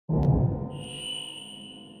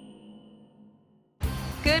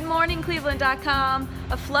Good morning, cleveland.com.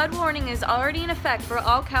 A flood warning is already in effect for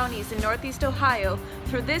all counties in Northeast Ohio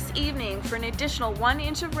through this evening for an additional 1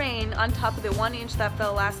 inch of rain on top of the 1 inch that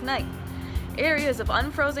fell last night. Areas of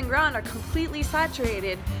unfrozen ground are completely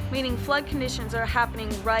saturated, meaning flood conditions are happening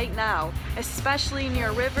right now, especially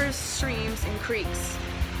near rivers, streams, and creeks.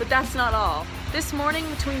 But that's not all. This morning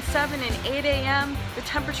between 7 and 8 a.m., the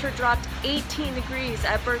temperature dropped 18 degrees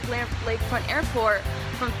at Burke-Lakefront-Airport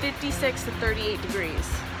from 56 to 38 degrees.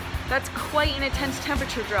 That's quite an intense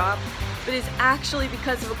temperature drop, but is actually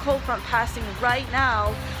because of a cold front passing right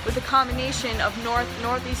now with a combination of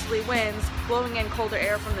northeasterly winds blowing in colder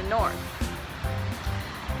air from the north.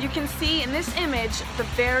 You can see in this image the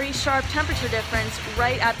very sharp temperature difference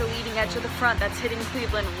right at the leading edge of the front that's hitting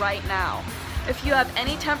Cleveland right now. If you have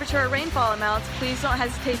any temperature or rainfall amounts, please don't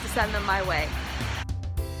hesitate to send them my way.